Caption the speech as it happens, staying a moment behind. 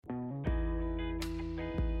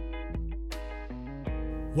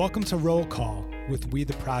Welcome to Roll Call with We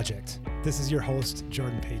the Project. This is your host,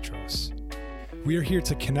 Jordan Petros. We are here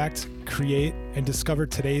to connect, create, and discover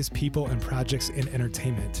today's people and projects in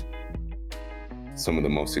entertainment. Some of the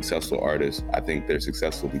most successful artists, I think they're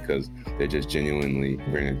successful because they just genuinely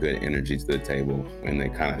bring a good energy to the table and they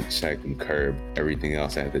kind of check and curb everything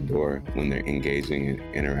else at the door when they're engaging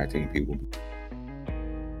and interacting with people.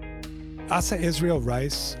 Asa Israel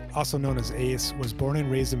Rice, also known as Ace, was born and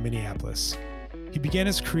raised in Minneapolis. He began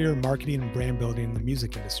his career in marketing and brand building in the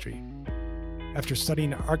music industry. After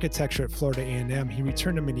studying architecture at Florida A&M, he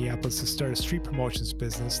returned to Minneapolis to start a street promotions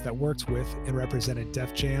business that worked with and represented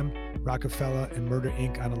Def Jam, Rockefeller, and Murder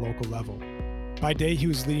Inc. on a local level. By day, he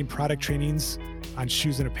was leading product trainings on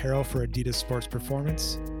shoes and apparel for Adidas Sports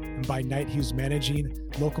Performance, and by night, he was managing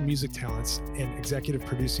local music talents and executive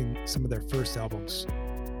producing some of their first albums.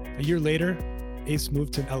 A year later, Ace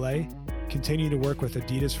moved to LA, continuing to work with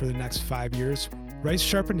Adidas for the next 5 years. Rice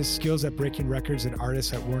sharpened his skills at breaking records and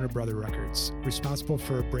artists at Warner Brother Records, responsible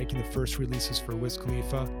for breaking the first releases for Wiz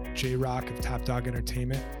Khalifa, J-Rock of Top Dog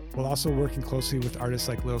Entertainment, while also working closely with artists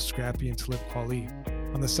like Lil Scrappy and Talib Kweli.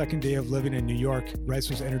 On the second day of living in New York,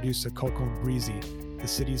 Rice was introduced to Coco and Breezy, the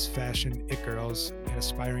city's fashion it girls and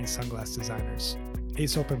aspiring sunglass designers.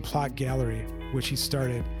 Ace opened Plot Gallery, which he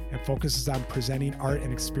started, and focuses on presenting art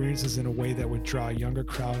and experiences in a way that would draw a younger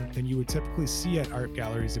crowd than you would typically see at art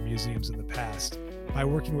galleries and museums in the past, by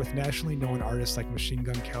working with nationally known artists like Machine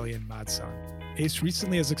Gun Kelly and Mod Sun. Ace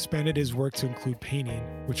recently has expanded his work to include painting,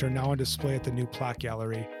 which are now on display at the new Plot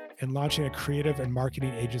Gallery, and launching a creative and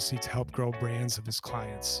marketing agency to help grow brands of his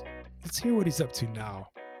clients. Let's hear what he's up to now.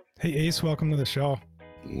 Hey Ace, welcome to the show.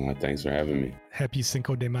 Thanks for having me. Happy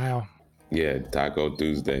Cinco de Mayo. Yeah, Taco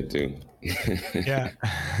Tuesday too. Yeah.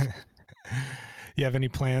 You have any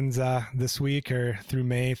plans this week or through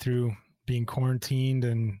May, through being quarantined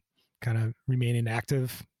and kind of remaining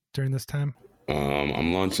active during this time?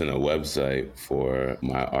 I'm launching a website for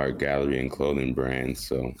my art gallery and clothing brand.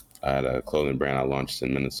 So I had a clothing brand I launched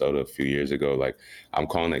in Minnesota a few years ago. Like, I'm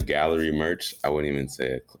calling it gallery merch. I wouldn't even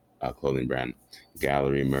say a clothing brand,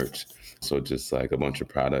 gallery merch. So just like a bunch of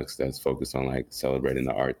products that's focused on like celebrating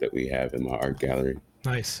the art that we have in my art gallery.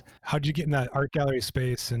 Nice. How'd you get in that art gallery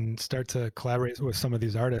space and start to collaborate with some of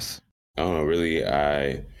these artists? I don't know, really,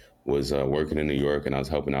 I was working in New York and I was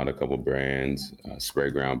helping out a couple brands,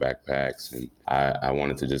 Spray Ground backpacks. And I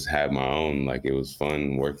wanted to just have my own, like it was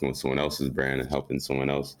fun working with someone else's brand and helping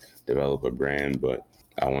someone else develop a brand. But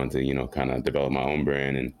I wanted to, kind of develop my own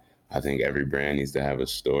brand. And I think every brand needs to have a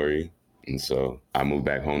story. And so I moved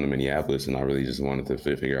back home to Minneapolis and I really just wanted to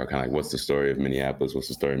figure out kind of like what's the story of Minneapolis, what's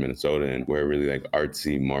the story of Minnesota, and we're really like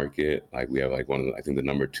artsy market. Like we have like one of the, I think the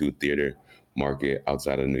number 2 theater market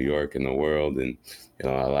outside of New York in the world, and a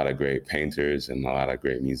lot of great painters and a lot of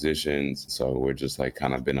great musicians. So we're just like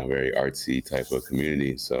kind of been a very artsy type of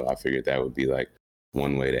community. So I figured that would be like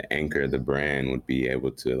one way to anchor the brand, would be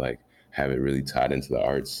able to like have it really tied into the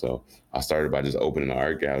arts. So I started by just opening an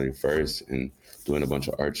art gallery first and doing a bunch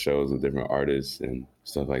of art shows with different artists and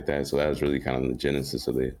stuff like that. So that was really kind of the genesis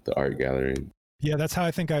of the art gallery. Yeah, that's how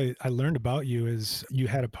I think I learned about you, is you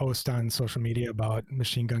had a post on social media about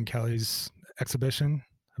Machine Gun Kelly's exhibition,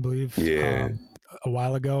 I believe, a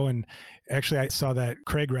while ago. And actually I saw that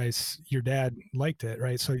Craig Rice, your dad, liked it,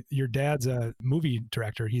 right? So your dad's a movie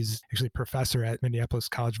director. He's actually a professor at Minneapolis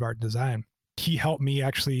College of Art and Design. He helped me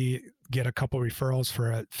actually get a couple referrals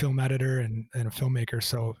for a film editor and a filmmaker.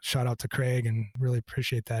 So shout out to Craig and really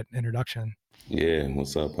appreciate that introduction. Yeah,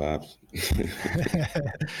 what's up, Pops?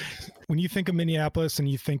 When you think of Minneapolis and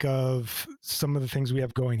you think of some of the things we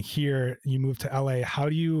have going here, you move to LA,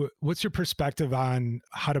 what's your perspective on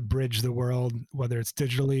how to bridge the world, whether it's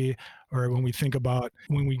digitally or when we think about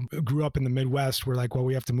when we grew up in the Midwest, we're like, well,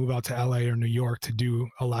 we have to move out to LA or New York to do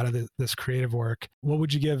a lot of this creative work. What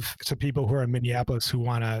would you give to people who are in Minneapolis who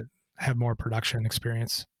want to have more production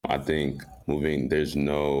experience? I think there's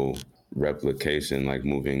no replication like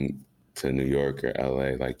moving to New York or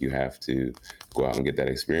LA. Like you have to go out and get that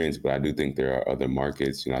experience. But I do think there are other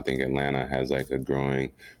markets. I think Atlanta has like a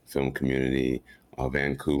growing film community.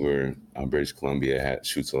 Vancouver, British Columbia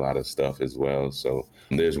shoots a lot of stuff as well. So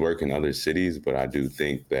there's work in other cities, but I do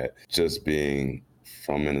think that just being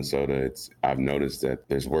from Minnesota, I've noticed that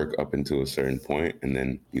there's work up until a certain point, and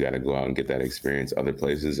then you got to go out and get that experience other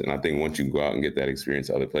places. And I think once you go out and get that experience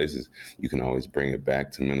other places, you can always bring it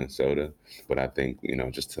back to Minnesota. But I think,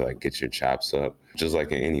 just to like get your chops up, just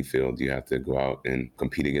like in any field, you have to go out and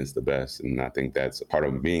compete against the best. And I think that's part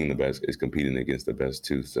of being the best, is competing against the best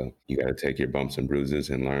too. So you got to take your bumps and bruises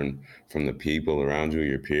and learn from the people around you,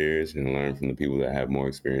 your peers, and learn from the people that have more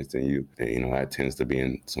experience than you. And, that tends to be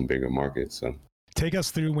in some bigger markets. So Take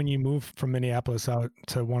us through when you moved from Minneapolis out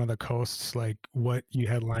to one of the coasts, like what you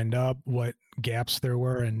had lined up, what gaps there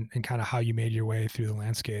were, and kind of how you made your way through the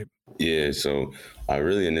landscape. Yeah, so I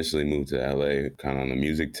really initially moved to LA kind of on the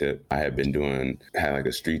music tip. I had like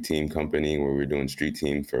a street team company where we were doing street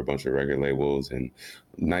team for a bunch of record labels and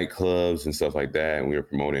nightclubs and stuff like that. And we were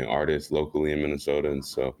promoting artists locally in Minnesota. And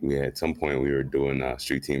so at some point we were doing a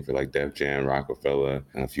street team for like Def Jam, Rockefeller,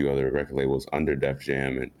 and a few other record labels under Def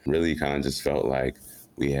Jam. And really kind of just felt like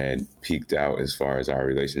we had peaked out as far as our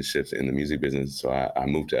relationships in the music business. So I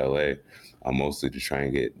moved to LA mostly to try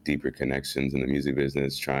and get deeper connections in the music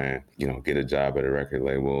business, try and, get a job at a record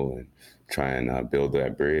label and try and build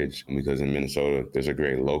that bridge. Because in Minnesota, there's a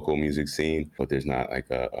great local music scene, but there's not like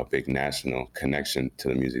a big national connection to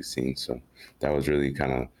the music scene. So that was really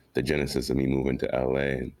kind of the genesis of me moving to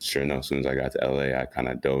LA. And sure enough, as soon as I got to LA, I kind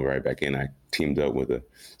of dove right back in. I teamed up with a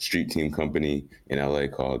street team company in LA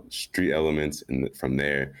called Street Elements. And from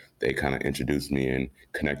there, they kind of introduced me and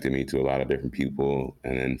connected me to a lot of different people.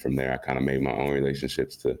 And then from there, I kind of made my own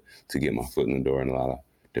relationships to get my foot in the door in a lot of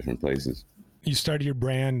different places. You started your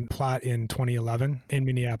brand Plot in 2011 in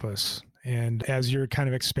Minneapolis. And as you're kind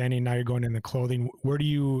of expanding, now you're going into clothing. Where do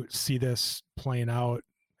you see this playing out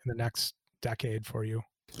in the next decade for you?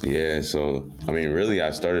 Yeah, so really,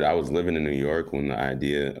 I was living in New York when the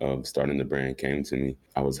idea of starting the brand came to me.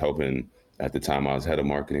 I was helping, at the time, I was head of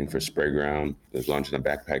marketing for Sprayground. It was launching a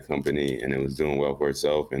backpack company and it was doing well for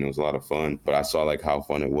itself and it was a lot of fun. But I saw like how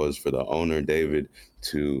fun it was for the owner, David,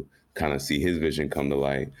 to kind of see his vision come to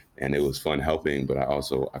light. And it was fun helping, but I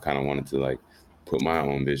kind of wanted to like put my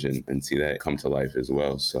own vision and see that come to life as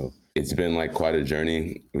well. So it's been like quite a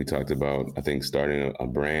journey. We talked about, I think, starting a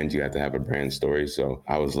brand, you have to have a brand story. So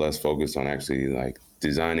I was less focused on actually like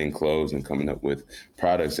designing clothes and coming up with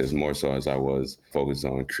products as more so as I was focused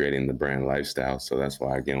on creating the brand lifestyle. So that's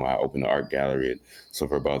why I opened the art gallery. So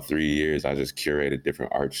for about 3 years, I just curated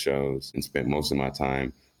different art shows and spent most of my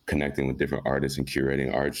time connecting with different artists and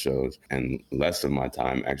curating art shows, and less of my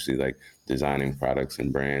time actually like designing products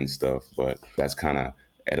and brand stuff. But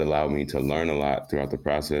it allowed me to learn a lot throughout the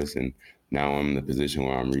process. And now I'm in the position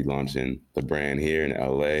where I'm relaunching the brand here in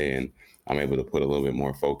LA, and I'm able to put a little bit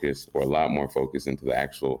more focus, or a lot more focus, into the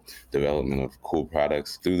actual development of cool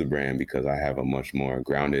products through the brand, because I have a much more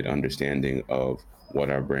grounded understanding of what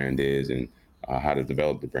our brand is and how to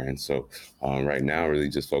develop the brand. So right now, really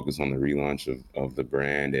just focus on the relaunch of the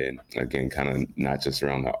brand, and again, kind of not just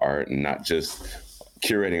around the art and not just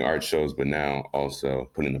curating art shows, but now also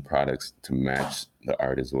putting the products to match the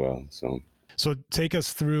art as well. So take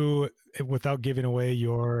us through, without giving away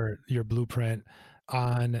your blueprint,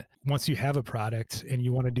 on once you have a product and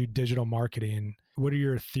you want to do digital marketing, what are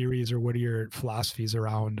your theories or what are your philosophies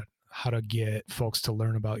around how to get folks to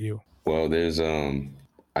learn about you? Well, there's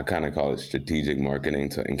I kind of call it strategic marketing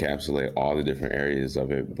to encapsulate all the different areas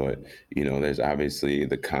of it. But, there's obviously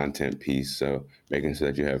the content piece. So making sure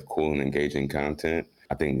that you have cool and engaging content.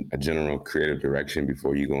 I think a general creative direction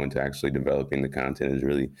before you go into actually developing the content is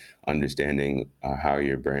really understanding how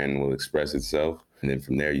your brand will express itself. And then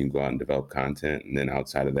from there, you can go out and develop content. And then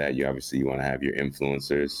outside of that, you want to have your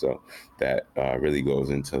influencers. So that really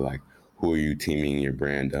goes into like, who are you teaming your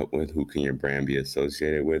brand up with? Who can your brand be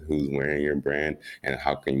associated with? Who's wearing your brand? And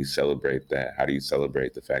how can you celebrate that? How do you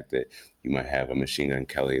celebrate the fact that you might have a Machine Gun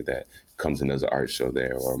Kelly that comes and does an art show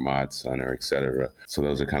there, or Mod Sun, or et cetera? So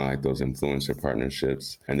those are kind of like those influencer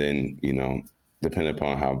partnerships. And then, depending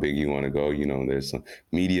upon how big you want to go, there's some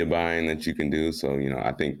media buying that you can do. So,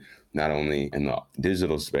 I think not only in the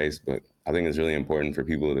digital space, but I think it's really important for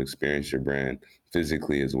people to experience your brand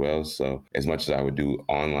physically as well. So as much as I would do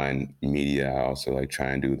online media, I also like try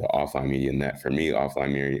and do the offline media. And that for me,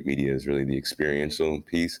 offline media is really the experiential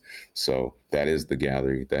piece. So that is the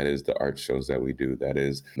gallery, that is the art shows that we do, that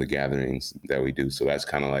is the gatherings that we do. So that's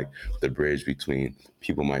kind of like the bridge between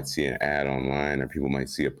people might see an ad online or people might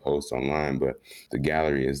see a post online, but the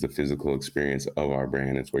gallery is the physical experience of our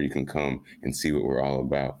brand. It's where you can come and see what we're all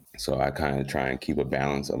about. So I kind of try and keep a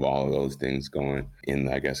balance of all of those things going in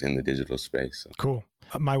the digital space. So. Cool.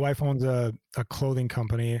 My wife owns a clothing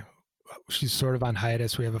company. She's sort of on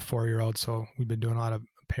hiatus. We have a 4-year-old, so we've been doing a lot of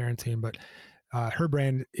parenting, but her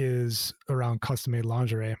brand is around custom-made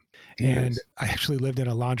lingerie. Nice. And I actually lived in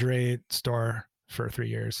a lingerie store for 3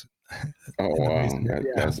 years. Oh, wow.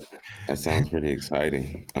 That sounds pretty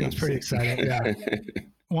exciting. It's pretty exciting, yeah.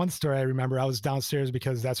 One story I remember, I was downstairs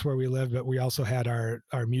because that's where we lived, but we also had our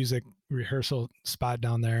music rehearsal spot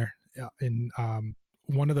down there. And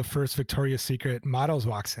one of the first Victoria's Secret models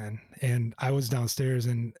walks in, and I was downstairs,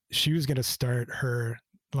 and she was going to start her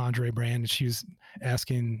lingerie brand. And she was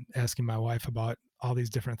asking my wife about all these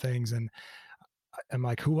different things. And I'm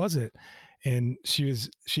like, who was it? And she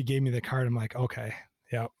gave me the card. I'm like, okay,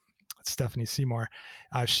 yeah, it's Stephanie Seymour.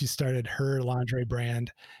 She started her lingerie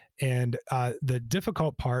brand. And the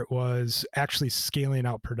difficult part was actually scaling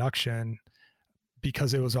out production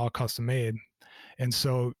because it was all custom made. And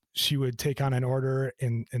so she would take on an order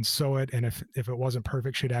and sew it. And if it wasn't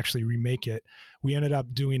perfect, she'd actually remake it. We ended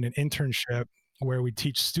up doing an internship where we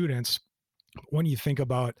teach students, when you think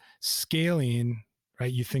about scaling,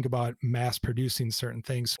 right, you think about mass producing certain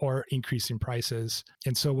things or increasing prices.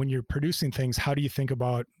 And so when you're producing things, how do you think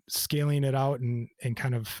about scaling it out and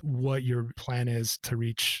kind of what your plan is to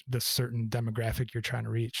reach the certain demographic you're trying to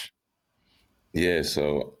reach? Yeah,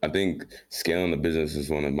 so I think scaling the business is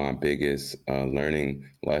one of my biggest learning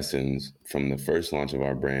lessons from the first launch of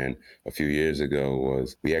our brand a few years ago.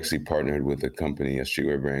 Was we actually partnered with a company, a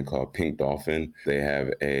streetwear brand called Pink Dolphin. They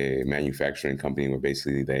have a manufacturing company where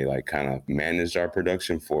basically they like kind of managed our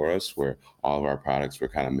production for us, where all of our products were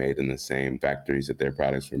kind of made in the same factories that their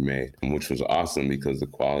products were made, which was awesome because the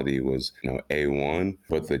quality was, A1.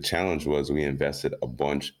 But the challenge was we invested a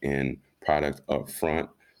bunch in product up front,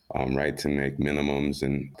 right, to make minimums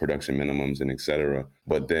and production minimums and et cetera.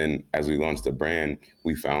 But then as we launched the brand,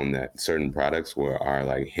 we found that certain products were our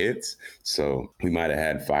like hits. So we might have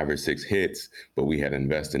had 5 or 6 hits, but we had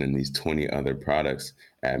invested in these 20 other products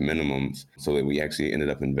at minimums, so that we actually ended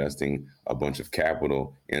up investing a bunch of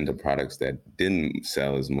capital into products that didn't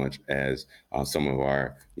sell as much as some of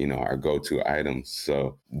our, our go-to items.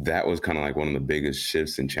 So that was kind of like one of the biggest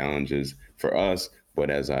shifts and challenges for us. But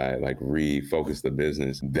as I like refocused the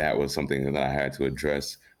business, that was something that I had to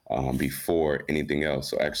address before anything else.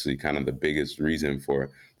 So actually kind of the biggest reason for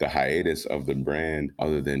the hiatus of the brand,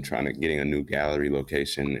 other than getting a new gallery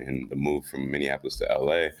location and the move from Minneapolis to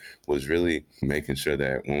LA, was really making sure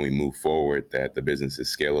that when we move forward, that the business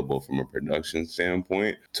is scalable from a production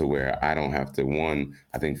standpoint, to where I don't have to, one,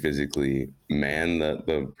 I think physically man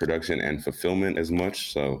the production and fulfillment as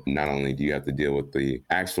much. So not only do you have to deal with the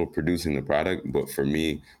actual producing the product, but for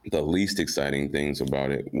me, the least exciting things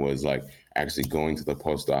about it was like actually going to the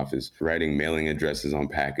post office, writing mailing addresses on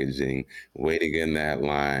packaging, waiting in that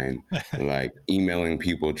line, like emailing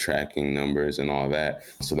people, tracking numbers and all that.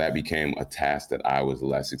 So that became a task that I was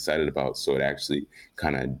less excited about. So it actually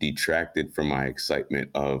kind of detracted from my excitement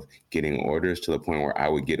of getting orders, to the point where I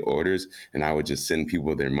would get orders and I would just send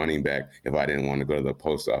people their money back if I didn't want to go to the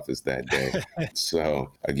post office that day.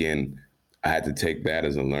 So again, I had to take that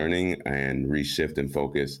as a learning and reshift and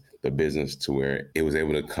focus the business to where it was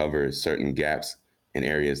able to cover certain gaps in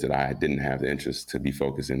areas that I didn't have the interest to be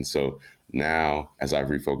focused in. So now, as I've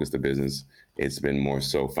refocused the business, it's been more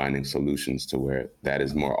so finding solutions to where that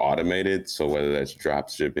is more automated. So whether that's drop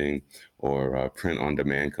shipping or print on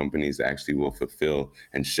demand companies that actually will fulfill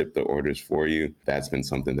and ship the orders for you, that's been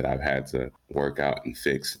something that I've had to work out and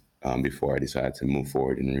fix before I decided to move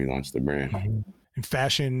forward and relaunch the brand. In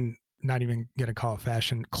fashion, not even going to call it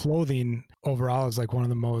fashion, clothing overall is like one of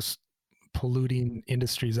the most polluting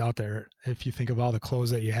industries out there. If you think of all the clothes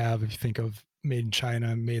that you have, if you think of made in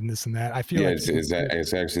China, made in this and that, I feel like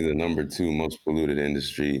it's actually the number 2 most polluted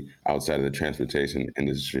industry outside of the transportation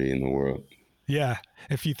industry in the world. Yeah.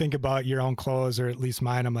 If you think about your own clothes, or at least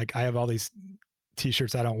mine, I'm like, I have all these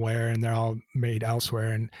t-shirts I don't wear and they're all made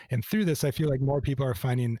elsewhere. And through this, I feel like more people are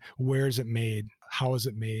finding, where is it made? How is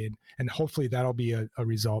it made? And hopefully that'll be a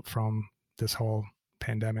result from this whole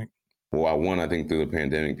pandemic. Well, I think through the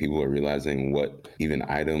pandemic, people are realizing what even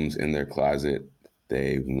items in their closet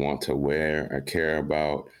they want to wear or care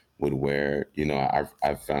about would wear.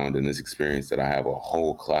 I've found in this experience that I have a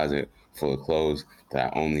whole closet full of clothes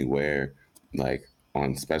that I only wear like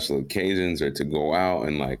on special occasions or to go out.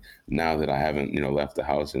 And like now that I haven't, left the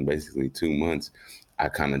house in basically 2 months, I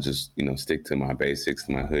kind of just, stick to my basics,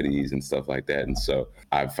 my hoodies and stuff like that. And so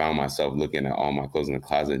I found myself looking at all my clothes in the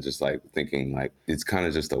closet, just like thinking like it's kind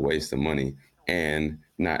of just a waste of money. And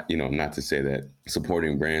not to say that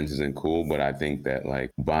supporting brands isn't cool, but I think that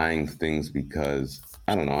like buying things because,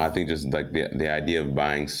 I don't know, I think just like the idea of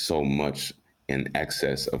buying so much in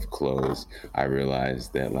excess of clothes, I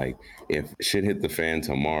realized that like if shit hit the fan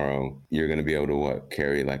tomorrow, you're going to be able to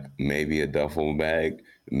carry like maybe a duffel bag,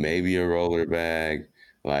 maybe a roller bag.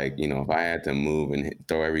 Like, if I had to move and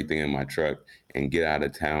throw everything in my truck and get out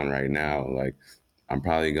of town right now, like I'm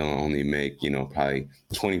probably going to only make, probably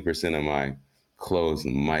 20% of my clothes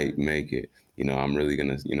might make it. I'm really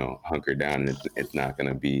going to, hunker down, and it's not going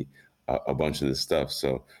to be a bunch of this stuff.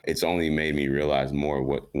 So it's only made me realize more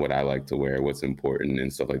what I like to wear, what's important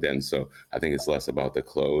and stuff like that. And so I think it's less about the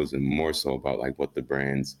clothes and more so about like what the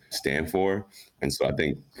brands stand for. And so I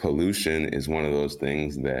think pollution is one of those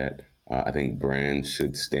things that I think brands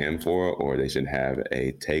should stand for, or they should have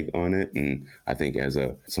a take on it. And I think as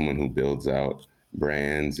someone who builds out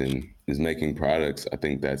brands and is making products, I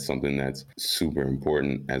think that's something that's super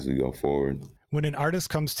important as we go forward. When an artist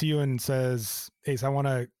comes to you and says, Ace, I want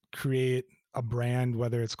to create a brand,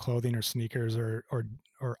 whether it's clothing or sneakers or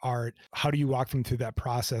art, how do you walk them through that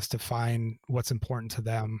process to find what's important to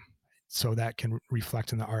them so that can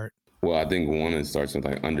reflect in the art? Well, I think one, it starts with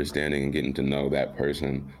like understanding and getting to know that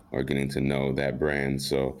person or getting to know that brand.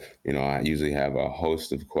 So, I usually have a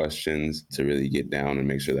host of questions to really get down and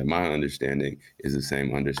make sure that my understanding is the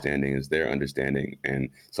same understanding as their understanding. And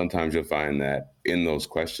sometimes you'll find that in those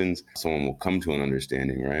questions, someone will come to an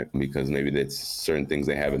understanding, right? Because maybe that's certain things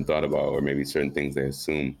they haven't thought about, or maybe certain things they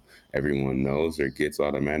assume everyone knows or gets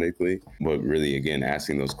automatically. But really, again,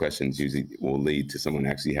 asking those questions usually will lead to someone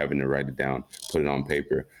actually having to write it down, put it on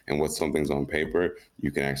paper. And once something's on paper,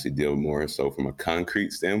 you can actually deal more so from a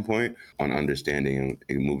concrete standpoint on understanding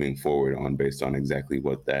and moving forward on based on exactly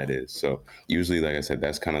what that is. So usually, like I said,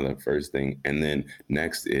 that's kind of the first thing. And then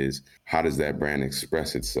next is, how does that brand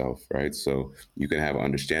express itself, right? So you can have an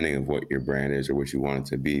understanding of what your brand is or what you want it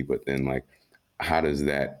to be, but then like, how does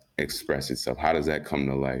that express itself? How does that come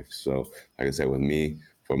to life? So, like I said, with me,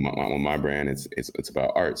 for my brand, it's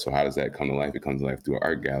about art. So how does that come to life? It comes to life through an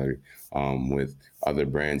art gallery. With other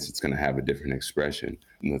brands, it's going to have a different expression.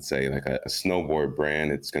 Let's say like a snowboard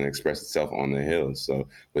brand, it's going to express itself on the hills. So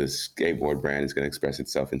with a skateboard brand, it's going to express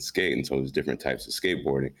itself in skate. And so there's different types of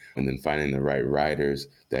skateboarding. And then finding the right riders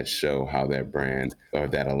that show how that brand or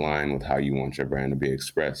that align with how you want your brand to be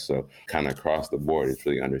expressed. So kind of across the board, it's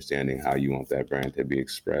really understanding how you want that brand to be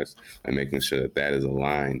expressed and making sure that that is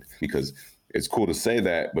aligned, because it's cool to say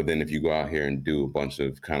that, but then if you go out here and do a bunch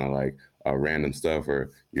of kind of like random stuff,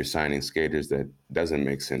 or you're signing skaters that doesn't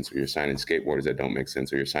make sense, or you're signing skateboarders that don't make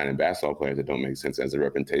sense, or you're signing basketball players that don't make sense as a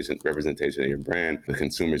representation of your brand, the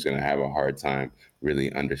consumer's going to have a hard time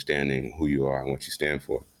really understanding who you are and what you stand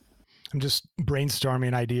for. I'm just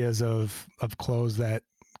brainstorming ideas of clothes that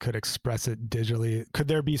could express it digitally. Could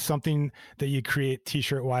there be something that you create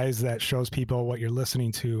t-shirt wise that shows people what you're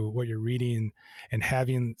listening to, what you're reading, and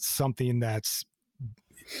having something that's,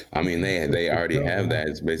 I mean, they already have that.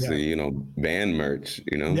 It's basically, band merch,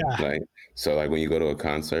 like, so like when you go to a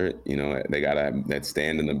concert, they got that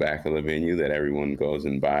stand in the back of the venue that everyone goes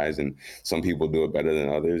and buys. And some people do it better than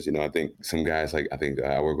others. I think some guys, like,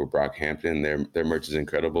 I work with Brockhampton, their merch is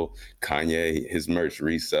incredible. Kanye, his merch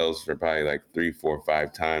resells for probably like 3, 4,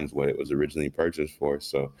 5 times what it was originally purchased for.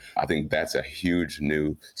 So I think that's a huge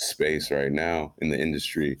new space right now in the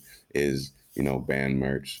industry is, band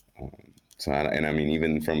merch. So, I mean,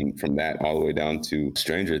 even from that all the way down to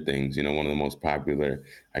Stranger Things, one of the most popular,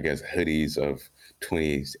 I guess, hoodies of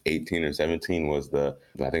 2018 or 17 was I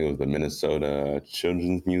think it was the Minnesota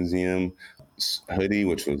Children's Museum hoodie,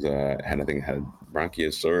 which was, had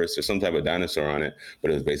Bronchiosaurus or some type of dinosaur on it, but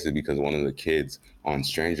it was basically because one of the kids on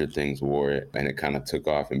Stranger Things wore it, and it kind of took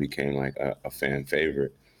off and became like a fan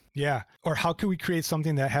favorite. Yeah. Or how could we create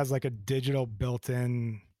something that has like a digital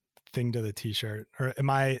built-in thing to the t-shirt? Or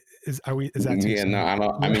is that yeah, no, I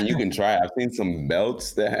don't. I mean, you can try. I've seen some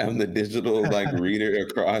belts that have the digital like reader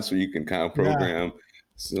across, where you can kind of program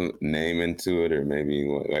some name into it, or maybe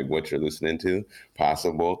like what you're listening to.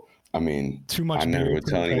 Possible. I mean, too much. I never would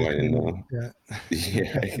tell anyone to know.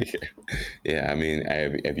 Yeah. I mean,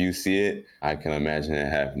 if you see it, I can imagine it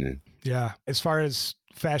happening. Yeah. As far as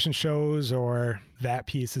fashion shows or that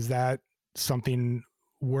piece, is that something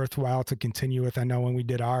worthwhile to continue with? I know when we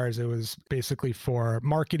did ours, it was basically for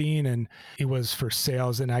marketing and it was for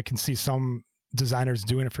sales. And I can see some designers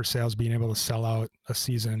doing it for sales, being able to sell out a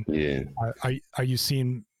season. Yeah. Are you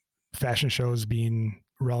seeing fashion shows being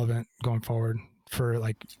relevant going forward for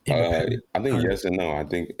like I think yes and no. I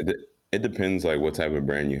think it depends like what type of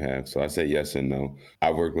brand you have. So I say yes and no.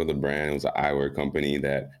 I worked with a brand, it was an eyewear company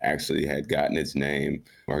that actually had gotten its name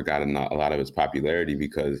or got a lot of its popularity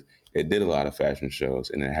because it did a lot of fashion shows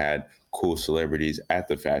and it had cool celebrities at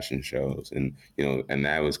the fashion shows. And, and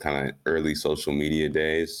that was kind of early social media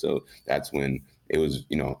days. So that's when it was,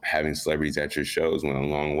 having celebrities at your shows went a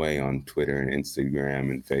long way on Twitter and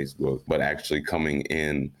Instagram and Facebook. But actually coming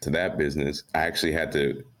in to that business, I actually had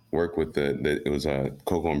to work with it was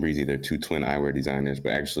Coco and Breezy, they're 2 twin eyewear designers,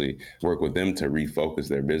 but actually work with them to refocus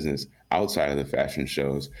their business outside of the fashion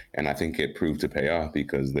shows. And I think it proved to pay off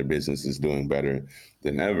because their business is doing better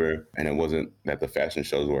than ever. And it wasn't that the fashion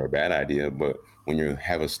shows were a bad idea, but when you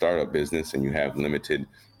have a startup business and you have limited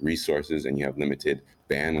resources and you have limited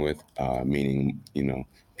bandwidth, meaning,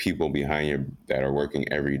 people behind you that are working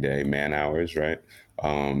every day, man hours, right?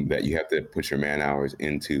 that you have to put your man hours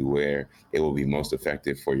into where it will be most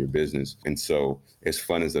effective for your business. And so, as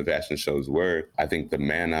fun as the fashion shows were, I think the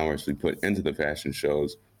man hours we put into the fashion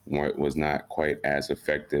shows was not quite as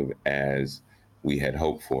effective as we had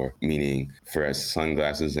hoped for. Meaning, for us,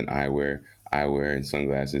 sunglasses and eyewear and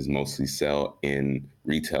sunglasses mostly sell in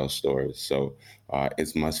retail stores. So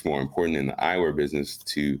it's much more important in the eyewear business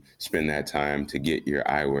to spend that time to get your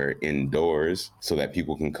eyewear indoors so that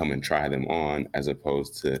people can come and try them on, as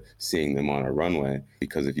opposed to seeing them on a runway.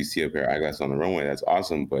 Because if you see a pair of eyeglasses on the runway, that's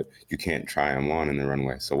awesome, but you can't try them on in the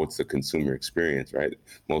runway. So what's the consumer experience, right?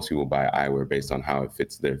 Most people buy eyewear based on how it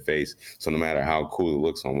fits their face. So no matter how cool it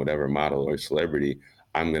looks on whatever model or celebrity,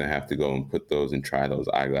 I'm going to have to go and put those and try those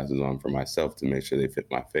eyeglasses on for myself to make sure they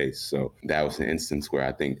fit my face. So that was an instance where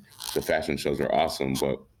I think the fashion shows are awesome,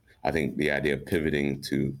 but I think the idea of pivoting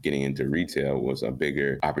to getting into retail was a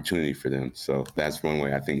bigger opportunity for them. So that's one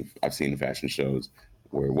way I think I've seen fashion shows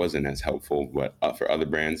where it wasn't as helpful, but for other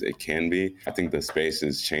brands, it can be. I think the space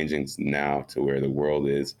is changing now to where the world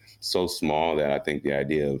is so small that I think the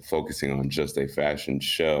idea of focusing on just a fashion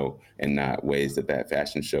show and not ways that that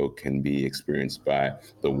fashion show can be experienced by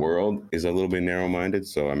the world is a little bit narrow-minded.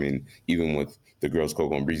 So, I mean, even with the Girls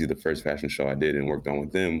Coco and Breezy, the first fashion show I did and worked on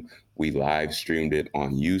with them, we live streamed it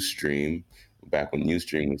on Ustream back when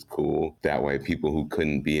Ustream was cool. That way, people who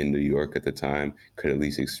couldn't be in New York at the time could at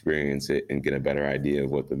least experience it and get a better idea of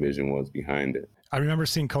what the vision was behind it. I remember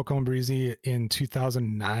seeing Coco and Breezy in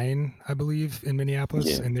 2009, I believe, in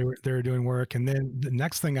Minneapolis, and they were doing work. And then the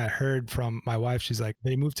next thing I heard from my wife, she's like,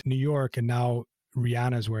 they moved to New York, and now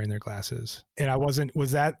Rihanna's wearing their glasses. And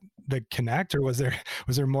was that the connect, or was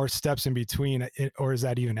there more steps in between, or is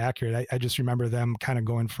that even accurate? I just remember them kind of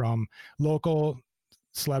going from local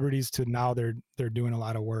celebrities to now they're doing a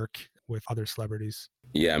lot of work with other celebrities.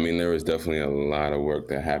 Yeah, I mean, there was definitely a lot of work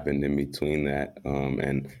that happened in between that.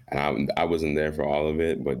 And I wasn't there for all of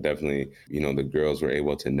it, but definitely, the girls were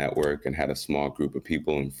able to network and had a small group of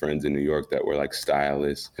people and friends in New York that were like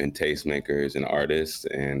stylists and tastemakers and artists.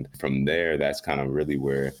 And from there, that's kind of really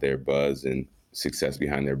where their buzz and success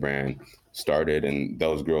behind their brand started. And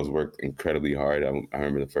those girls worked incredibly hard. I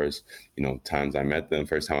remember the first,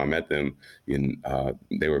 first time I met them,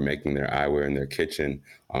 they were making their eyewear in their kitchen.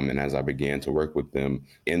 And as I began to work with them,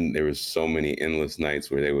 there was so many endless nights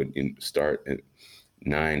where they would start at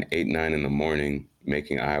 9 in the morning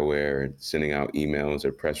making eyewear and sending out emails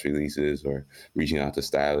or press releases or reaching out to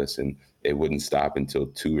stylists, and it wouldn't stop until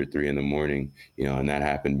 2 or 3 in the morning, and that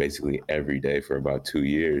happened basically every day for about 2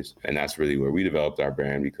 years. And that's really where we developed our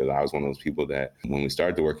brand, because I was one of those people that when we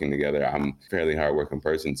started working together, I'm a fairly hardworking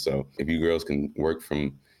person. So if you girls can work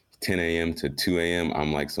from 10 a.m. to 2 a.m.,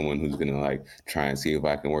 I'm like someone who's going to try and see if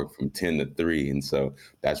I can work from 10 to 3. And so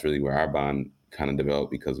that's really where our bond kind of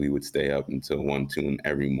developed, because we would stay up until 1, 2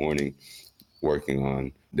 every morning working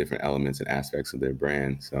on different elements and aspects of their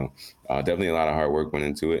brand. So definitely a lot of hard work went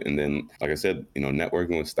into it. And then, like I said,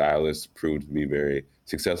 networking with stylists proved to be very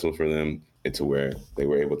successful for them. It's where they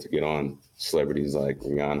were able to get on celebrities like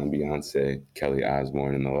Rihanna, Beyonce, Kelly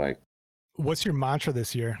Osbourne, and the like. What's your mantra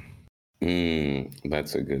this year?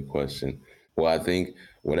 That's a good question. Well, I think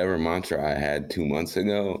whatever mantra I had 2 months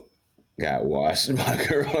ago got washed by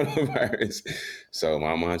coronavirus. So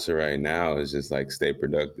my mantra right now is just stay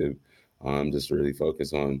productive. Just really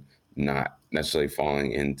focus on not necessarily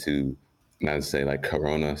falling into, not to say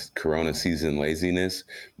corona season laziness,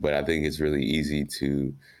 but I think it's really easy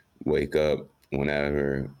to wake up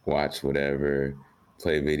whenever, watch whatever,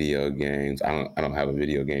 play video games. I don't have a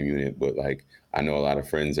video game unit, but I know a lot of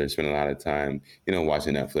friends are spending a lot of time,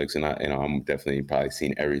 watching Netflix, and I'm definitely probably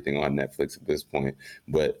seen everything on Netflix at this point,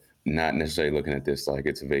 but not necessarily looking at this like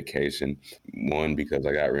it's a vacation. 1, because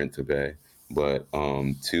I got rent to pay, but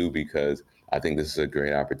 2, because I think this is a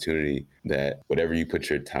great opportunity that whatever you put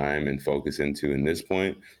your time and focus into in this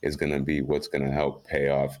point is going to be what's going to help pay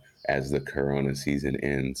off as the corona season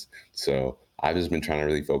ends. So I've just been trying to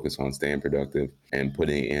really focus on staying productive and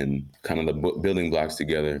putting in kind of the building blocks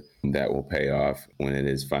together that will pay off when it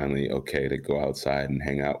is finally okay to go outside and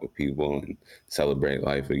hang out with people and celebrate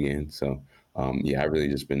life again. So I've really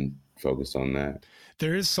just been focused on that.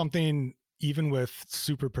 There is something, even with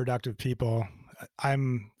super productive people,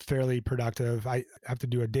 I'm fairly productive. I have to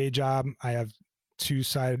do a day job. I have 2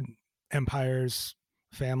 side empires,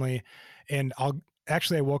 family, and I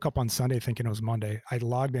woke up on Sunday thinking it was Monday. I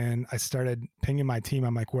logged in, I started pinging my team.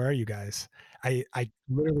 I'm like, where are you guys? I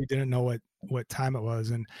literally didn't know what time it was.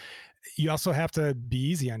 And you also have to be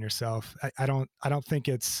easy on yourself. I don't think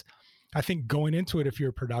I think going into it, if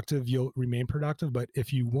you're productive, you'll remain productive. But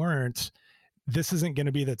if you weren't, this isn't going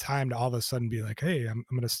to be the time to all of a sudden be like, hey, I'm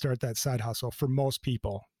going to start that side hustle for most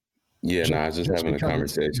people. Yeah, no, I was just having a because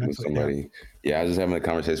conversation with somebody. Yeah, I was just having a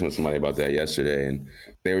conversation with somebody about that yesterday, and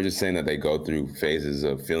they were just saying that they go through phases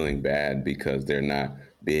of feeling bad because they're not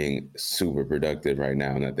being super productive right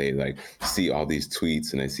now, and that they like see all these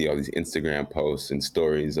tweets and they see all these Instagram posts and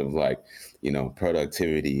stories of like,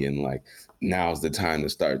 productivity and like now's the time to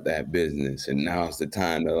start that business and now's the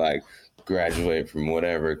time to like graduate from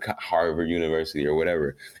whatever Harvard University or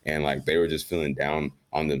whatever, and like they were just feeling down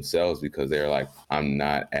on themselves because they're like, I'm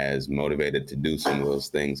not as motivated to do some of those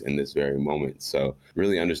things in this very moment. So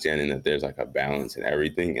really understanding that there's like a balance in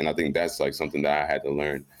everything, and I think that's like something that I had to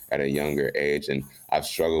learn at a younger age, and I've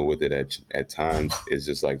struggled with it at times. Is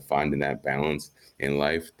just like finding that balance in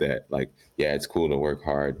life that like, yeah, it's cool to work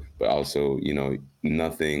hard, but also,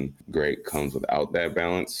 nothing great comes without that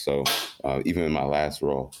balance. So even in my last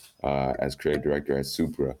role as creative director at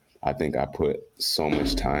Supra, I think I put so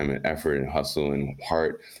much time and effort and hustle and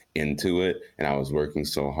heart into it. And I was working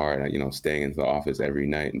so hard, staying in the office every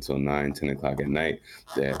night until 9, 10 o'clock at night,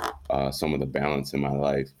 that some of the balance in my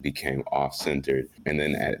life became off-centered. And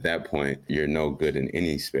then at that point, you're no good in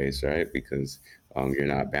any space, right? Because you're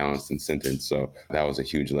not balanced and centered. So that was a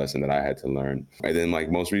huge lesson that I had to learn. And then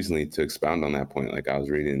like most recently, to expound on that point, like I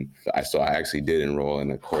was reading, I actually did enroll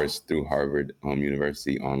in a course through Harvard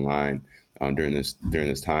University online during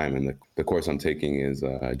this time, and the course I'm taking is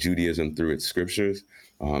Judaism through its scriptures.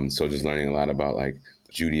 So just learning a lot about like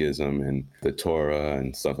Judaism and the Torah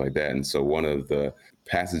and stuff like that. And so one of the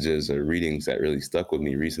passages or readings that really stuck with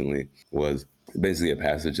me recently was basically a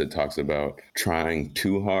passage that talks about trying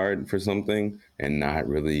too hard for something and not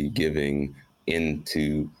really giving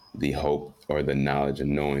into the hope or the knowledge and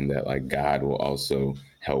knowing that like God will also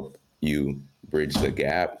help you bridge the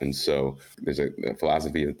gap. And so there's a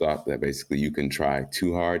philosophy of thought that basically you can try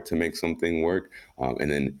too hard to make something work. And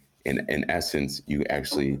then in essence, you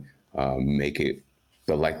actually make it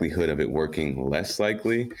the likelihood of it working less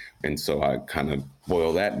likely. And so I kind of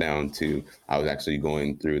boil that down to, I was actually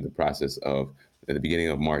going through the process of, at the beginning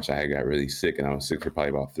of March, I got really sick, and I was sick for probably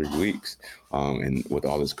about 3 weeks. And with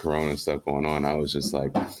all this Corona stuff going on, I was just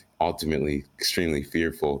like ultimately extremely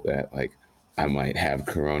fearful that like I might have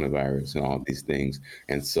coronavirus and all these things.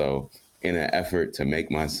 And so in an effort to make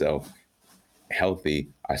myself healthy,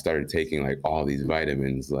 I started taking like all these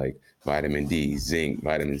vitamins, like vitamin D, zinc,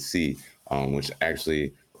 vitamin C, which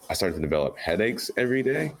actually I started to develop headaches every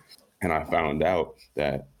day. And I found out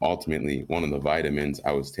that ultimately one of the vitamins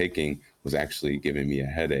I was taking was actually giving me a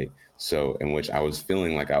headache. So in which I was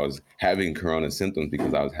feeling like I was having corona symptoms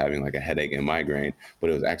because I was having like a headache and migraine, but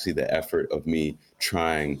it was actually the effort of me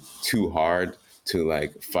trying too hard to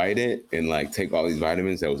like fight it and like take all these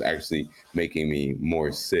vitamins that was actually making me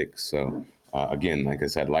more sick. So again, like I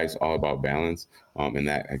said, life's all about balance. And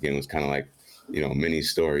that again was kind of like, many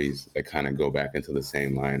stories that kind of go back into the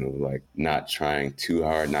same line of like not trying too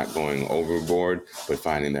hard, not going overboard, but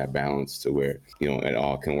finding that balance to where, it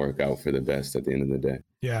all can work out for the best at the end of the day.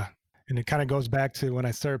 Yeah. And it kind of goes back to when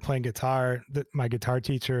I started playing guitar, that my guitar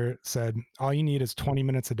teacher said, all you need is 20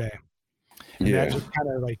 minutes a day. And that just kind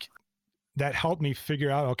of like, that helped me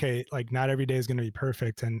figure out, okay, like not every day is going to be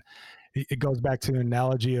perfect. And it goes back to an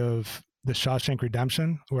analogy of the Shawshank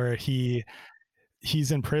Redemption, where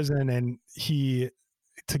he's in prison and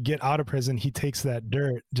to get out of prison, he takes that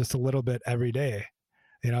dirt just a little bit every day.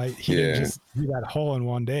 He didn't just do that hole in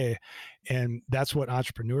one day. And that's what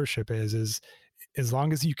entrepreneurship is as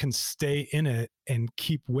long as you can stay in it and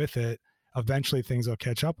keep with it, eventually things will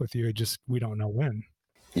catch up with you. We don't know when.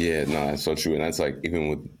 Yeah, no, that's so true. And that's like, even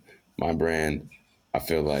with my brand, I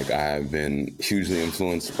feel like I've been hugely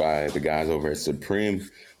influenced by the guys over at Supreme,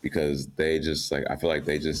 because they just like, I feel like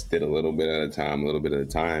they just did a little bit at a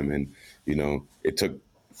time. And, it took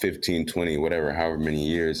 15, 20, whatever, however many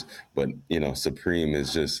years. But, Supreme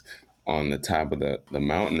is just on the top of the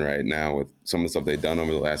mountain right now with some of the stuff they've done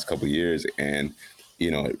over the last couple of years. And,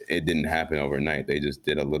 it didn't happen overnight. They just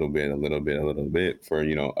did a little bit for,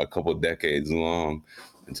 a couple of decades long,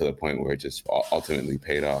 to the point where it just ultimately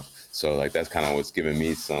paid off. So like, that's kind of what's given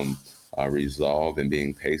me some resolve and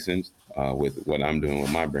being patient with what I'm doing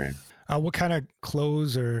with my brand. What kind of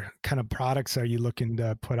clothes or kind of products are you looking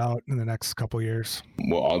to put out in the next couple of years?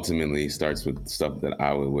 Well, ultimately it starts with stuff that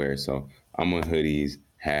I would wear. So I'm a hoodies,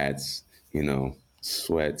 hats,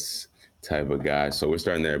 sweats type of guy. So we're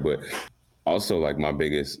starting there, but also like my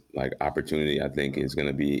biggest like opportunity, I think, is going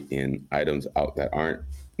to be in items out that aren't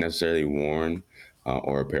necessarily worn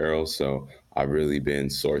or apparel. So I've really been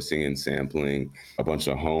sourcing and sampling a bunch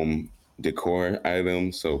of home decor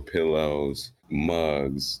items. So pillows,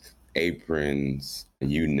 mugs, aprons,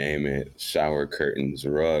 you name it, shower curtains,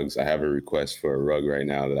 rugs. I have a request for a rug right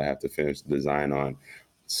now that I have to finish the design on.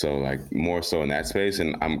 So like more so in that space,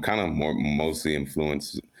 and I'm kind of more mostly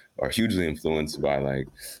influenced or hugely influenced by like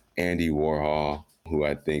Andy Warhol, who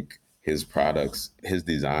I think his products, his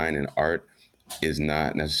design and art is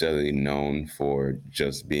not necessarily known for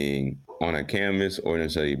just being on a canvas or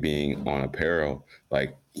necessarily being on apparel.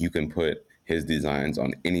 Like you can put his designs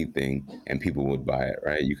on anything and people would buy it,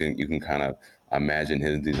 right? You can kind of imagine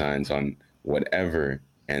his designs on whatever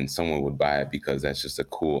and someone would buy it because that's just a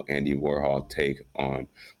cool Andy Warhol take on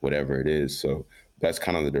whatever it is. So that's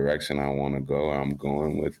kind of the direction I want to go. I'm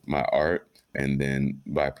going with my art and then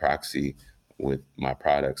by proxy with my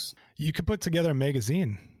products. You could put together a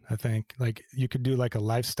magazine, I think. Like you could do like a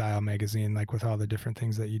lifestyle magazine, like with all the different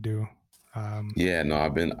things that you do. Yeah, no,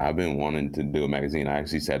 I've been wanting to do a magazine. I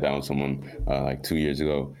actually sat down with someone like 2 years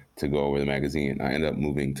ago to go over the magazine. I ended up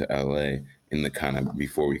moving to LA in the kind of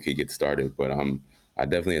before we could get started, but I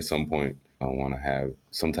definitely at some point I want to have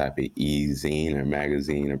some type of e-zine or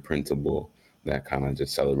magazine or printable that kind of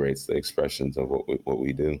just celebrates the expressions of what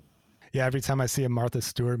we do. Yeah, every time I see a Martha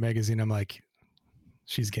Stewart magazine, I'm like,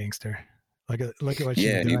 she's gangster. Like, look at what she's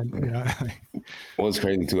Yeah, doing. You know? well, it's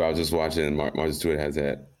crazy too. I was just watching Martha Stewart has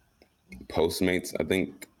that Postmates, I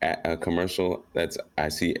think, a commercial that's I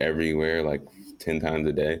see everywhere, like 10 times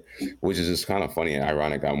a day, which is just kind of funny and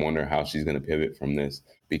ironic. I wonder how she's going to pivot from this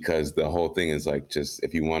because the whole thing is like, just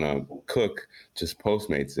if you want to cook, just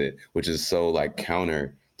Postmates it, which is so like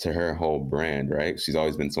counter to her whole brand, right? She's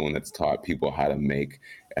always been someone that's taught people how to make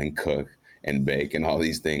and cook and bake and all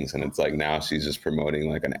these things. And it's like now she's just promoting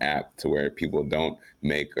like an app to where people don't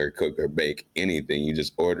make or cook or bake anything. You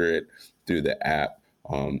just order it through the app.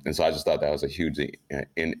 And so I just thought that was a hugely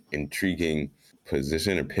intriguing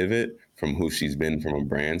position or pivot from who she's been from a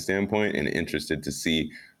brand standpoint, and interested to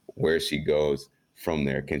see where she goes from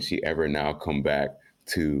there. Can she ever now come back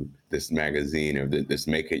to this magazine or this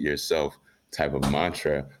make it yourself type of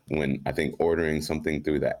mantra when I think ordering something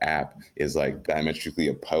through the app is like diametrically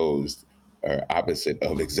opposed or opposite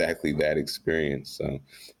of exactly that experience. So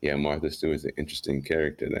yeah, Martha Stewart's an interesting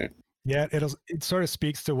character there. Yeah, it sort of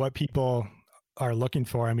speaks to what people are looking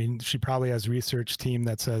for. I mean, she probably has a research team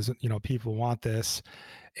that says, you know, people want this.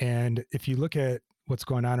 And if you look at what's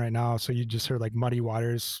going on right now, so you just heard like Muddy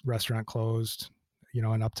Waters restaurant closed, you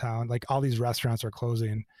know, in Uptown, like all these restaurants are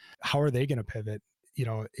closing. How are they going to pivot? You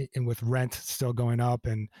know, and with rent still going up,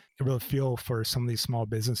 and I really feel for some of these small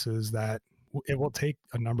businesses that it will take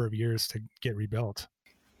a number of years to get rebuilt.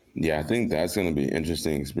 Yeah, I think that's going to be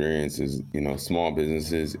interesting experiences, you know, small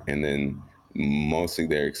businesses and then mostly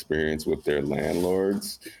their experience with their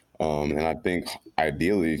landlords. And I think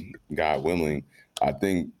ideally, God willing, I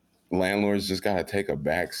think landlords just got to take a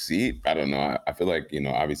back seat. I don't know. I feel like, you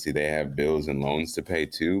know, obviously they have bills and loans to pay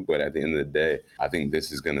too. But at the end of the day, I think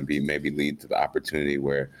this is going to be maybe lead to the opportunity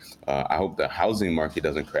where I hope the housing market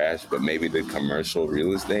doesn't crash, but maybe the commercial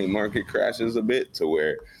real estate market crashes a bit to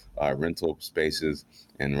where rental spaces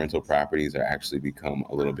and rental properties are actually become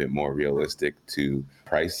a little bit more realistic to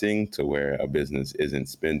pricing, to where a business isn't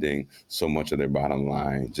spending so much of their bottom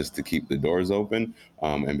line just to keep the doors open,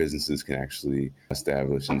 and businesses can actually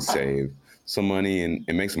establish and save some money and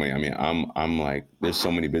make some money. I mean, I'm like, there's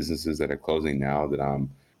so many businesses that are closing now that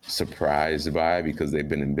I'm surprised by because they've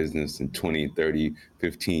been in business in 20, 30,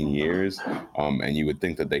 15 years. And you would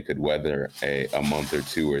think that they could weather a month or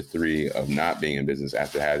two or three of not being in business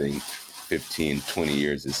after having 15, 20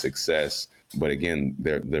 years of success. But again,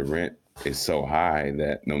 the rent is so high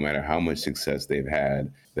that no matter how much success they've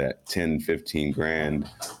had, that 10, 15 grand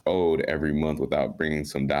owed every month without bringing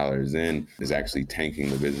some dollars in is actually tanking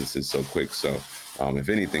the businesses so quick. So if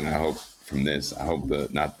anything, I hope from this, I hope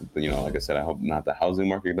like I said, I hope not the housing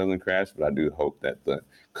market doesn't crash, but I do hope that the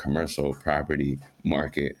commercial property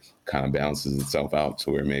market kind of balances itself out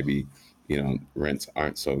to where maybe, you know, rents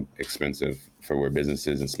aren't so expensive for where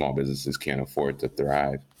businesses and small businesses can't afford to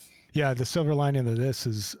thrive. Yeah, the silver lining of this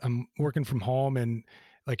is I'm working from home, and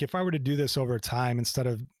like if I were to do this over time instead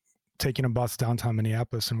of taking a bus downtown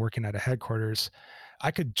Minneapolis and working at a headquarters,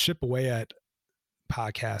 I could chip away at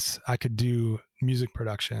podcasts. I could do music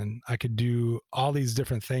production. I could do all these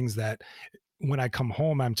different things that when I come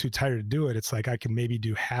home, I'm too tired to do it. It's like I can maybe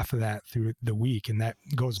do half of that through the week. And that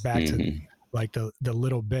goes back to like the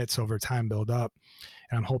little bits over time build up.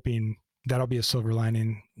 And I'm hoping that'll be a silver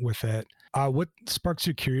lining with it. What sparks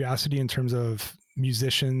your curiosity in terms of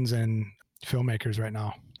musicians and filmmakers right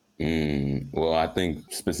now? Well, I think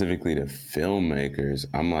specifically to filmmakers,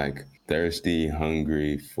 I'm like thirsty,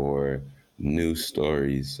 hungry for new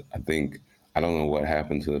stories. I don't know what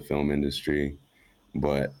happened to the film industry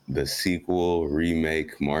but the sequel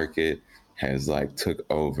remake market has like took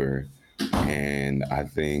over, and I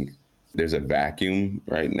think there's a vacuum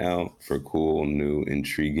right now for cool, new,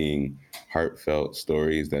 intriguing, heartfelt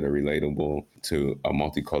stories that are relatable to a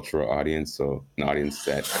multicultural audience. So an audience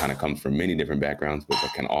that kind of comes from many different backgrounds, but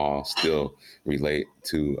that can all still relate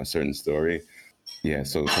to a certain story. Yeah,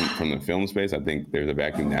 so from the film space, I think there's a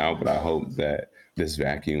vacuum now, but I hope that this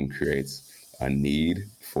vacuum creates a need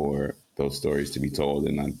for those stories to be told.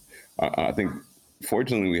 And I think,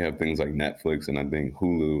 fortunately, we have things like Netflix, and I think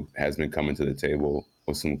Hulu has been coming to the table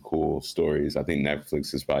with some cool stories. I think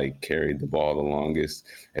Netflix has probably carried the ball the longest,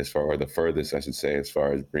 as far, or the furthest, I should say, as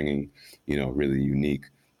far as bringing, really unique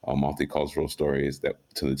multicultural stories that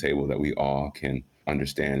to the table that we all can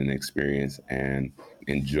understand and experience and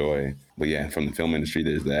enjoy. But yeah, from the film industry,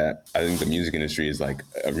 there's that. I think the music industry is like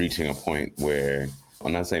reaching a point where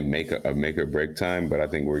I'm not saying make or break time, but I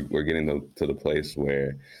think we're getting to the place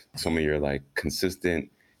where some of your like consistent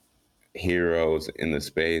heroes in the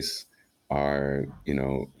space are,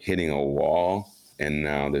 hitting a wall, and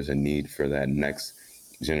now there's a need for that next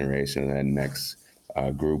generation, that next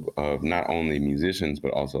group of not only musicians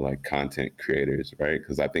but also like content creators, right?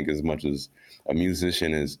 Because I think as much as a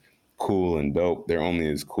musician is cool and dope, they're only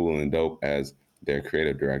as cool and dope as their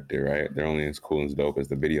creative director, right? They're only as cool and dope as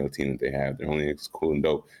the video team that they have. They're only as cool and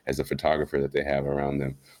dope as the photographer that they have around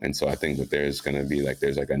them. And so I think that there's going to be like,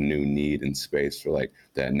 there's like a new need and space for like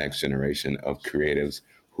that next generation of creatives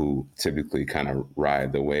who typically kind of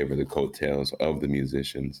ride the wave or the coattails of the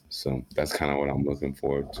musicians. So that's kind of what I'm looking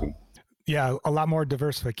forward to. Yeah, a lot more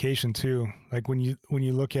diversification too. Like when you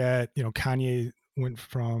look at, Kanye went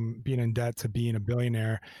from being in debt to being a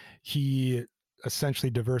billionaire, he essentially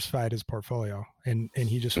diversified his portfolio, and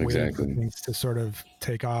he just waited for things to sort of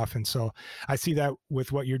take off. And so I see that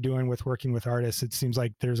with what you're doing with working with artists, it seems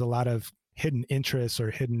like there's a lot of hidden interests or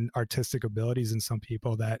hidden artistic abilities in some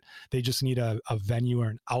people that they just need a venue or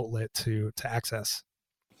an outlet to access.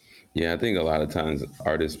 Yeah, I think a lot of times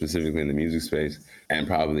artists, specifically in the music space, and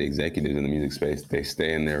probably executives in the music space, they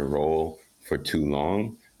stay in their role for too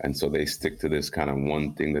long. And so they stick to this kind of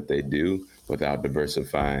one thing that they do without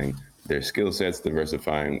diversifying their skill sets,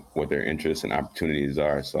 diversifying what their interests and opportunities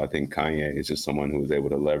are. So I think Kanye is just someone who was able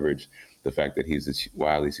to leverage the fact that he's a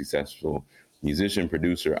wildly successful musician,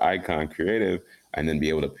 producer, icon, creative, and then be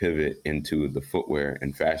able to pivot into the footwear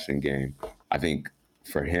and fashion game. I think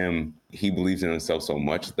for him, he believes in himself so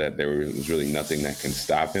much that there was really nothing that can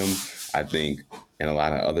stop him. I think in a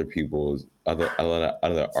lot of other people's, a lot of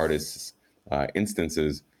other artists'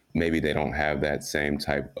 instances, maybe they don't have that same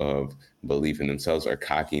type of belief in themselves or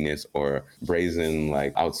cockiness or brazen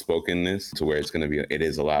like outspokenness, to where it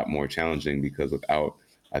is a lot more challenging, because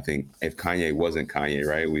I think if Kanye wasn't Kanye,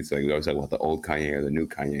 right? We always talk about the old Kanye or the new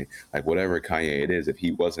Kanye, like whatever Kanye it is, if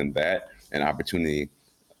he wasn't that, an opportunity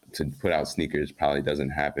to put out sneakers probably doesn't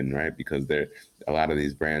happen, right? Because a lot of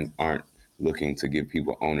these brands aren't looking to give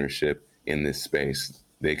people ownership in this space.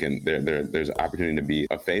 There's an opportunity to be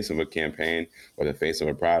a face of a campaign or the face of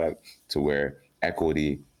a product, to where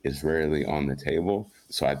equity is rarely on the table.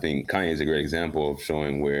 So I think Kanye is a great example of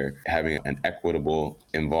showing where having an equitable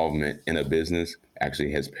involvement in a business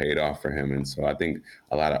actually has paid off for him. And so I think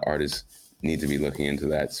a lot of artists need to be looking into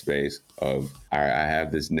that space of, all right, I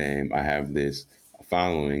have this name, I have this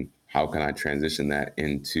following, how can I transition that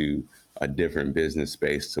into a different business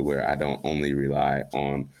space to where I don't only rely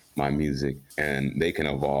on my music, and they can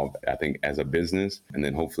evolve, I think, as a business, and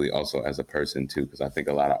then hopefully also as a person too, because I think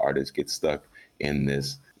a lot of artists get stuck in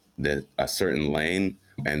a certain lane,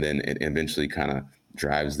 and then it eventually kind of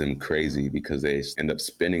drives them crazy because they end up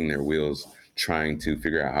spinning their wheels trying to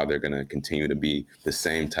figure out how they're going to continue to be the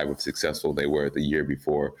same type of successful they were the year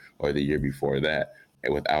before or the year before that,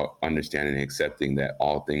 without understanding and accepting that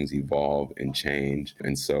all things evolve and change.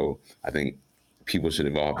 And so I think people should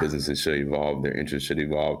evolve, businesses should evolve, their interests should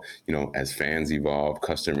evolve. As fans evolve,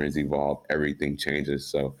 customers evolve, everything changes.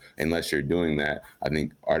 So unless you're doing that, I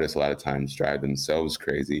think artists a lot of times drive themselves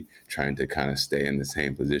crazy trying to kind of stay in the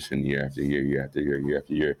same position year after year, year after year, year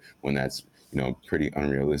after year, when that's, pretty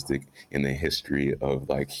unrealistic in the history of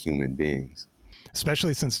like human beings.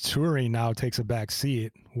 Especially since touring now takes a back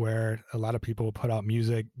seat, where a lot of people put out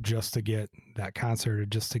music just to get that concert or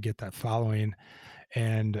just to get that following.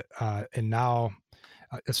 And now,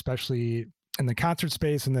 especially in the concert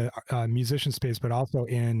space and the musician space, but also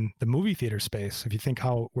in the movie theater space, if you think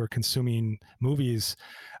how we're consuming movies,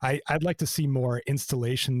 I'd like to see more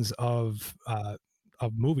installations of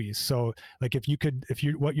movies. So like if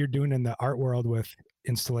what you're doing in the art world with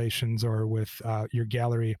installations or with your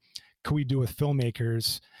gallery, could we do with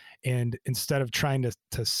filmmakers And instead of trying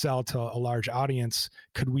to sell to a large audience,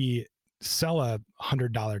 could we sell a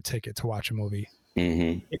 $100 ticket to watch a movie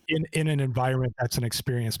in an environment that's an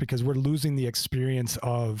experience? Because we're losing the experience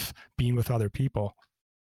of being with other people.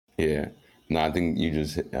 Yeah. No, I think you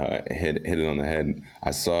just hit it on the head.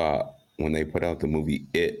 I saw when they put out the movie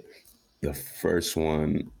It, the first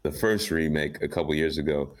remake a couple years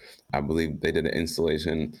ago. I believe they did an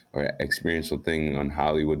installation or experiential thing on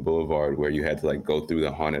Hollywood Boulevard where you had to like go through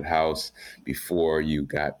the haunted house before you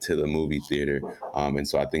got to the movie theater. And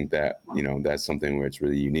so I think that, that's something where it's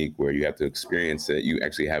really unique, where you have to experience it. You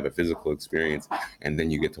actually have a physical experience, and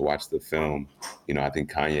then you get to watch the film. I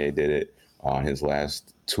think Kanye did it on his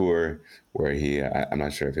last tour where I'm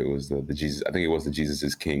not sure if it was the Jesus, I think it was the Jesus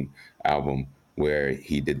is King album, where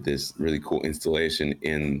he did this really cool installation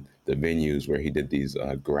in the venues where he did these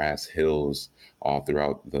grass hills all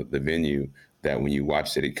throughout the venue, that when you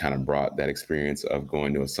watched it, it kind of brought that experience of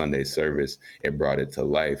going to a Sunday service. It brought it to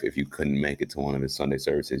life. If you couldn't make it to one of his Sunday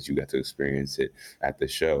services, you got to experience it at the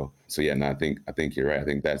show. So yeah, no, I think you're right. I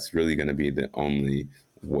think that's really going to be the only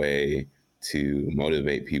way to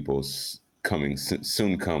motivate people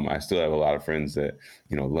soon come. I still have a lot of friends that,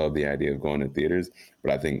 love the idea of going to theaters,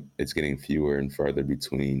 but I think it's getting fewer and further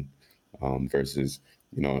between versus,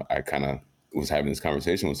 I kind of was having this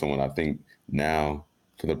conversation with someone. I think now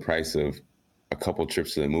for the price of a couple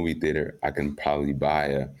trips to the movie theater, I can probably buy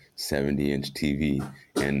a 70-inch TV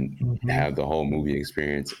and have the whole movie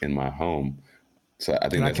experience in my home. So I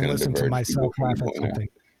think that's going to diverge myself laugh at something.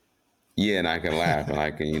 Yeah, and I can laugh, and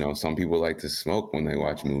I can, some people like to smoke when they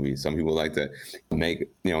watch movies. Some people like to make,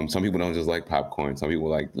 some people don't just like popcorn. Some people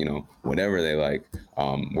like, whatever they like.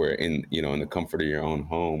 Where in the comfort of your own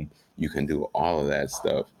home, you can do all of that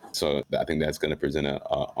stuff. So I think that's going to present a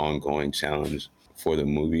ongoing challenge for the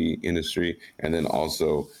movie industry. And then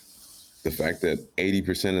also the fact that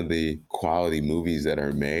 80% of the quality movies that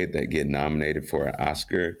are made that get nominated for an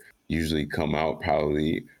Oscar usually come out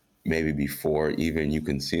probably maybe before even you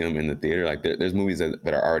can see them in the theater. Like there's movies that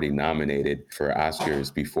are already nominated for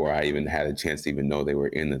Oscars before I even had a chance to even know they were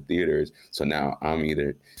in the theaters. So now I'm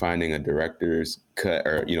either finding a director's cut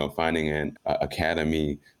or, finding an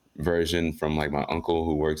Academy version from like my uncle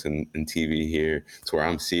who works in TV here, to where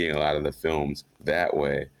I'm seeing a lot of the films that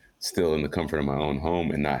way, still in the comfort of my own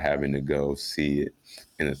home and not having to go see it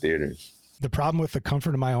in the theaters. The problem with the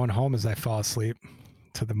comfort of my own home is I fall asleep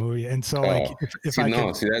to the movie. And so if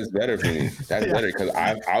see, that's better for me. That's better, because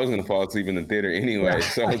I was going to fall asleep in the theater anyway. Yeah.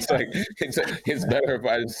 So it's like, it's better if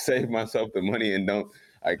I just save myself the money and don't,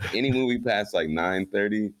 like, any movie past like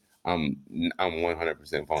 9:30, I'm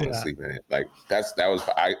 100% falling asleep in it. Like that was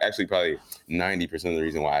actually probably 90% of the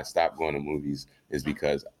reason why I stopped going to movies, is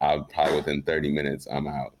because I'm probably within 30 minutes, I'm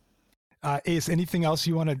out. Ace, anything else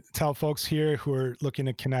you want to tell folks here who are looking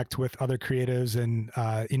to connect with other creatives, and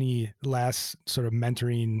any last sort of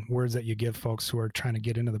mentoring words that you give folks who are trying to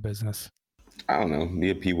get into the business? I don't know,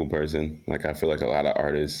 be a people person. Like, I feel like a lot of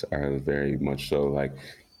artists are very much so like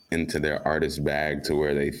into their artist bag, to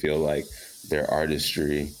where they feel like their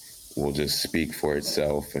artistry will just speak for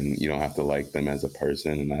itself and you don't have to like them as a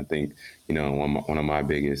person. And I think, one of my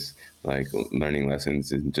biggest like learning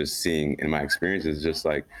lessons is just seeing in my experiences, just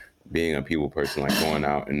like being a people person, like going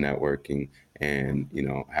out and networking and,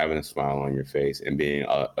 having a smile on your face and being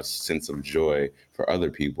a sense of joy for other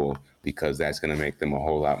people, because that's going to make them a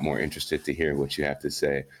whole lot more interested to hear what you have to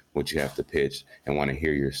say, what you have to pitch, and want to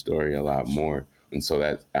hear your story a lot more. And so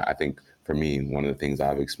that, I think, for me, one of the things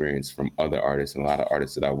I've experienced from other artists and a lot of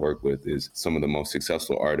artists that I work with is some of the most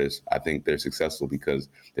successful artists. I think they're successful because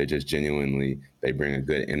they're just genuinely, they bring a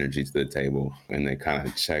good energy to the table, and they kind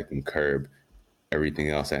of check and curb everything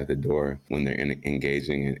else at the door when they're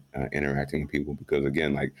engaging and interacting with people. Because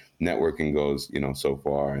again, like, networking goes, so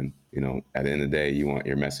far, and, at the end of the day, you want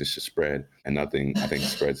your message to spread, and nothing, I think,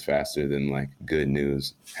 spreads faster than like good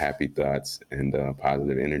news, happy thoughts, and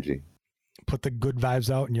positive energy. Put the good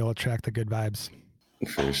vibes out and you'll attract the good vibes.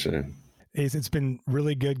 For sure. Ace, it's been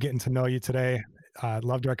really good getting to know you today.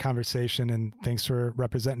 Loved our conversation, and thanks for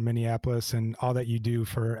representing Minneapolis and all that you do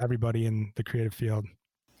for everybody in the creative field.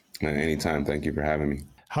 Anytime. Thank you for having me.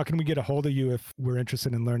 How can we get a hold of you if we're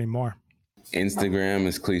interested in learning more? Instagram,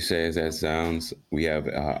 as cliche as that sounds. We have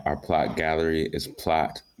our Plot Gallery is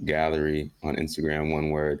Plot Gallery on Instagram,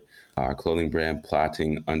 one word. Our clothing brand,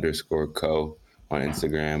 Plotting_Co on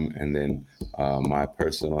Instagram. And then my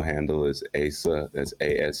personal handle is Asa, that's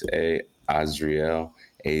ASA, Azriel,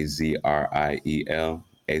 AZRIEL,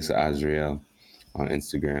 Asa Azriel on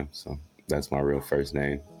Instagram. So that's my real first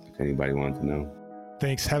name, if anybody wanted to know.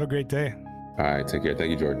 Thanks. Have a great day. All right. Take care. Thank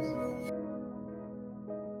you, Jordan.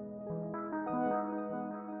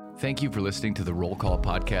 Thank you for listening to the Roll Call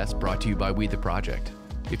podcast brought to you by We the Project.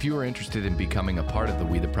 If you are interested in becoming a part of the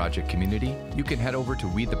We the Project community, you can head over to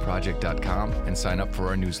wetheproject.com and sign up for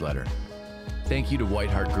our newsletter. Thank you to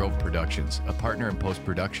White Hart Grove Productions, a partner in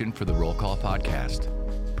post-production for the Roll Call podcast.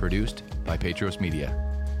 Produced by Petros Media.